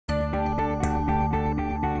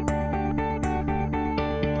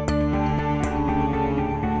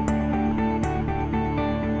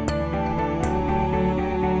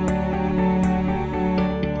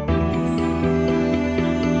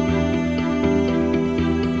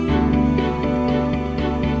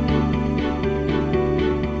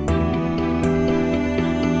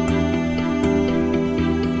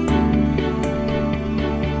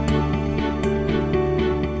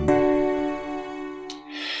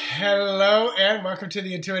Hello and welcome to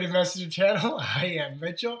the Intuitive Messenger channel. I am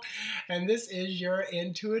Mitchell and this is your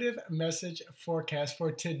Intuitive Message Forecast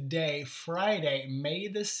for today, Friday, May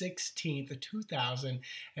the 16th,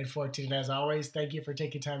 2014. As always, thank you for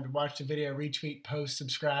taking time to watch the video, retweet, post,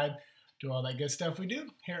 subscribe, do all that good stuff we do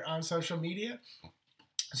here on social media.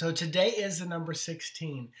 So today is the number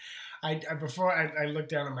 16. Before I looked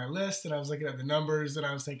down at my list and I was looking at the numbers and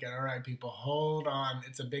I was thinking, all right, people, hold on.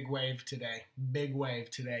 It's a big wave today. Big wave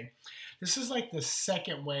today. This is like the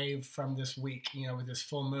second wave from this week, with this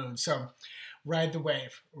full moon. So ride the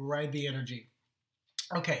wave, ride the energy.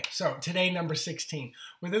 Okay, so today, number 16,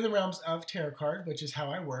 within the realms of tarot card, which is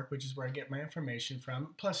how I work, which is where I get my information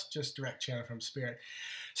from, plus just direct channel from Spirit.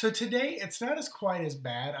 So today, it's not quite as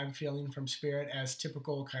bad, I'm feeling from Spirit, as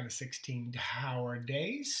typical kind of 16 Tower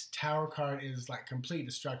days. Tower card is like complete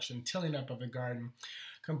destruction, tilling up of the garden,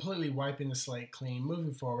 completely wiping the slate clean,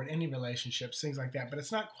 moving forward, any relationships, things like that. But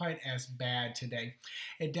it's not quite as bad today.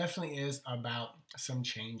 It definitely is about some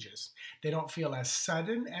changes. They don't feel as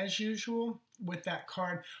sudden as usual with that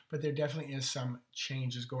card, but there definitely is some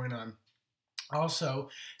changes going on. Also,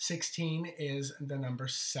 16 is the number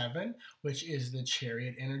 7, which is the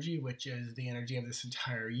Chariot energy, which is the energy of this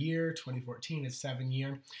entire year. 2014 is 7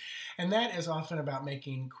 year. And that is often about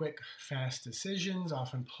making quick, fast decisions,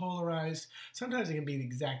 often polarized. Sometimes it can be the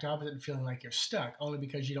exact opposite, feeling like you're stuck, only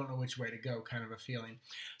because you don't know which way to go, kind of a feeling.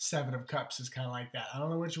 7 of Cups is kind of like that. I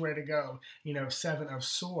don't know which way to go. 7 of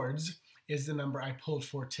Swords is the number I pulled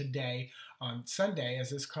for today on Sunday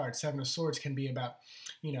as this card. 7 of Swords can be about,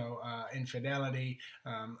 infidelity,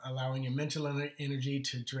 allowing your mental energy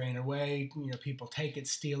to drain away. People take it,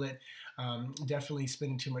 steal it, definitely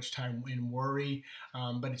spending too much time in worry.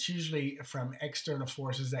 But it's usually from external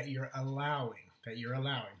forces that you're allowing.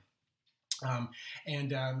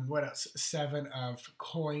 What else? 7 of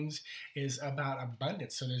Coins is about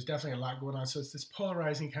abundance. So there's definitely a lot going on. So it's this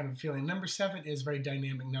polarizing kind of feeling. Number 7 is a very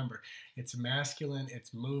dynamic number. It's masculine.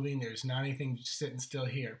 It's moving. There's not anything sitting still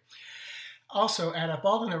here. Also, add up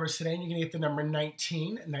all the numbers today, and you're going to get the number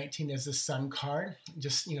 19. 19 is the Sun card.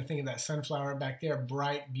 Just, think of that sunflower back there.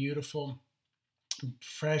 Bright, beautiful,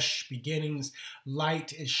 fresh beginnings.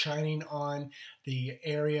 Light is shining on the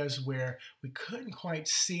areas where we couldn't quite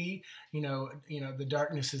see. The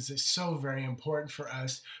darkness is so very important for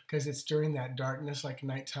us because it's during that darkness, like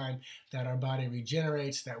nighttime, that our body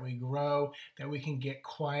regenerates, that we grow, that we can get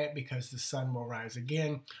quiet because the sun will rise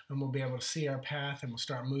again and we'll be able to see our path and we'll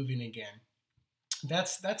start moving again.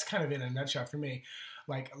 That's kind of in a nutshell for me.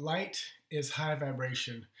 Like light is high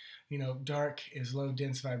vibration, dark is low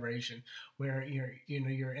dense vibration, where you're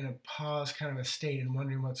in a pause kind of a state and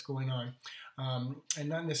wondering what's going on, and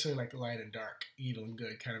not necessarily like light and dark, evil and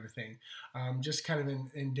good kind of a thing, just kind of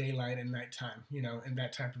in daylight and nighttime, and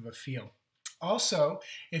that type of a feel. Also,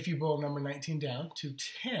 if you boil number 19 down to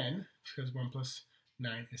 10, because 1 plus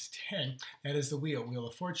 9 is 10. That is the Wheel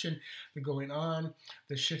of Fortune, the going on,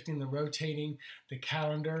 the shifting, the rotating, the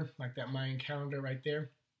calendar, like that Mayan calendar right there.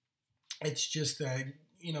 It's just, it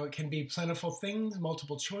can be plentiful things,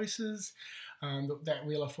 multiple choices. That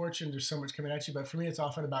Wheel of Fortune, there's so much coming at you, but for me, it's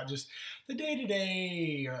often about just the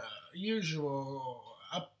day-to-day, usual,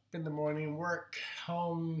 up in the morning, work,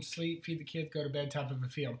 home, sleep, feed the kids, go to bed type of a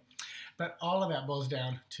feel. But all of that boils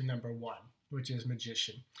down to number 1, which is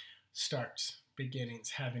Magician. Starts,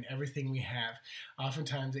 beginnings, having everything we have.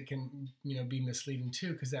 Oftentimes it can, be misleading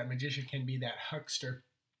too, because that magician can be that huckster,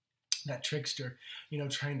 that trickster,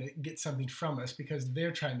 trying to get something from us because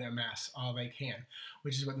they're trying to amass all they can,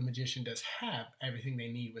 which is what the magician does have, everything they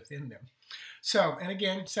need within them. So, and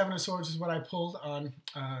again, 7 of Swords is what I pulled on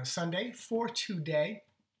Sunday for today,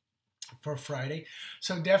 for Friday.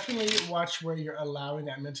 So definitely watch where you're allowing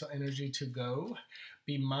that mental energy to go.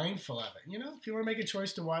 Be mindful of it. If you want to make a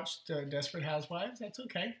choice to watch the Desperate Housewives, that's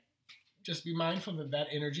okay. Just be mindful that that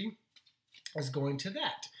energy is going to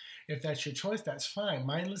that. If that's your choice, that's fine.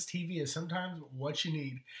 Mindless TV is sometimes what you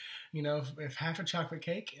need. If half a chocolate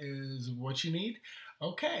cake is what you need,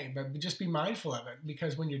 okay, but just be mindful of it,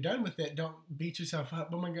 because when you're done with it, don't beat yourself up.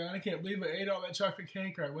 Oh my God, I can't believe I ate all that chocolate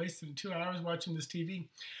cake, or I wasted 2 hours watching this TV.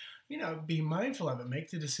 Be mindful of it, make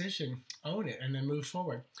the decision, own it, and then move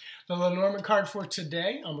forward. The Lenormand card for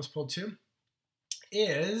today, almost pulled 2,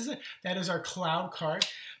 that is our Cloud card.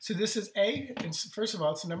 So this is first of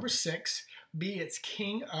all, it's number 6. B, it's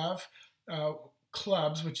King of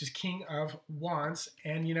Clubs, which is King of Wands.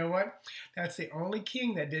 And you know what? That's the only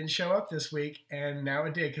king that didn't show up this week, and now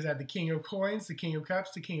it did, because I had the King of Coins, the King of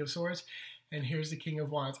Cups, the King of Swords, and here's the King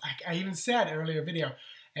of Wands. I even said in an earlier video,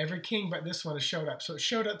 Every king but this one has showed up. So it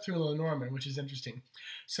showed up through Lenormand, which is interesting.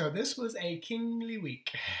 So this was a kingly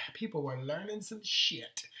week. People were learning some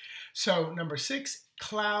shit. So number 6,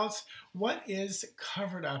 clouds. What is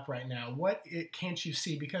covered up right now? What can't you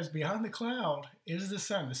see? Because beyond the cloud is the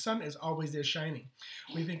sun. The sun is always there shining.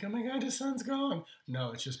 We think, oh my God, the sun's gone.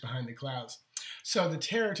 No, it's just behind the clouds. So the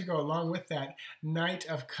tarot to go along with that, Knight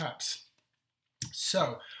of Cups.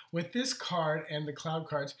 So with this card and the cloud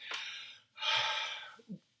cards,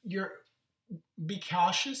 be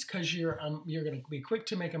cautious because you're going to be quick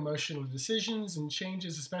to make emotional decisions and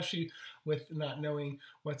changes, especially with not knowing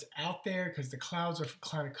what's out there because the clouds are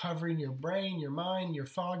kind of covering your brain, your mind, you're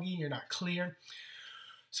foggy, you're not clear.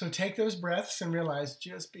 So take those breaths and realize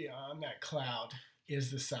just beyond that cloud is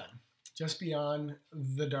the sun. Just beyond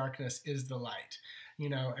the darkness is the light. You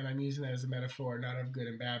know, and I'm using that as a metaphor, not of good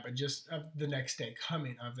and bad, but just of the next day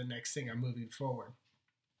coming, of the next thing I'm moving forward.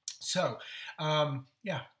 So,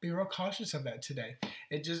 yeah, be real cautious of that today.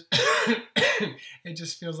 It just, it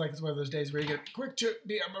just feels like it's one of those days where you get quick to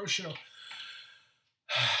be emotional.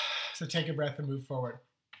 So take a breath and move forward.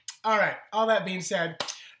 All right, all that being said,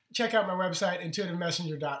 check out my website,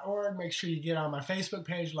 intuitivemessenger.org. Make sure you get on my Facebook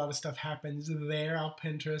page. A lot of stuff happens there. I'll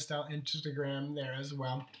Pinterest, I'll Instagram there as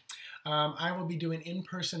well. I will be doing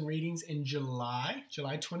in-person readings in July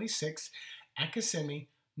 26th at Kissimmee,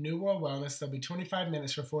 New World Wellness. There'll be 25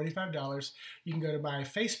 minutes for $45. You can go to my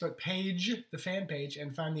Facebook page, the fan page,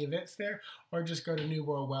 and find the events there, or just go to New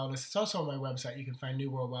World Wellness. It's also on my website. You can find New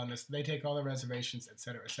World Wellness. They take all the reservations,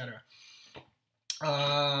 etc., etc.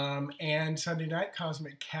 And Sunday night,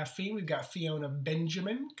 Cosmic Caffeine. We've got Fiona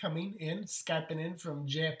Benjamin coming in, Skyping in from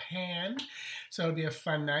Japan. So it'll be a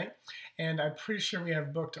fun night. And I'm pretty sure we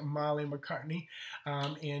have booked Molly McCartney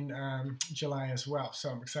in July as well.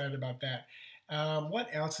 So I'm excited about that. What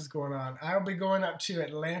else is going on? I'll be going up to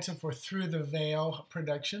Atlanta for Through the Veil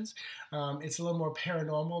Productions. It's a little more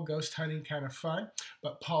paranormal, ghost hunting kind of fun.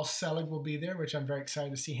 But Paul Selig will be there, which I'm very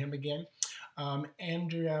excited to see him again.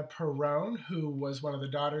 Andrea Perrone, who was one of the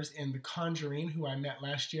daughters in The Conjuring, who I met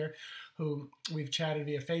last year, who we've chatted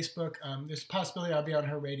via Facebook. There's a possibility I'll be on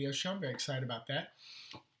her radio show. I'm very excited about that.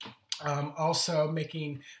 Also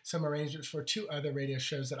making some arrangements for 2 other radio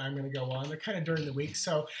shows that I'm going to go on. They're kind of during the week.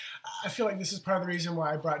 So I feel like this is part of the reason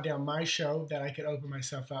why I brought down my show, that I could open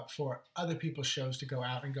myself up for other people's shows to go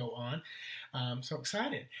out and go on. So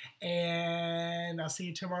excited. And I'll see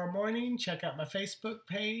you tomorrow morning. Check out my Facebook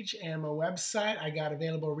page and my website. I got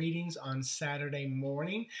available readings on Saturday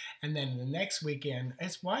morning. And then the next weekend,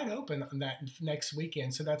 it's wide open on that next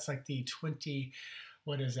weekend. So that's like the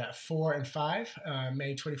 4 and 5,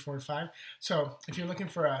 May 24 and 5. So if you're looking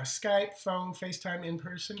for a Skype, phone, FaceTime in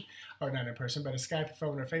person, or not in person, but a Skype,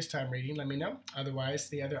 phone, or FaceTime reading, let me know. Otherwise,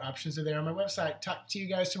 the other options are there on my website. Talk to you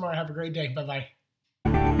guys tomorrow. Have a great day. Bye-bye.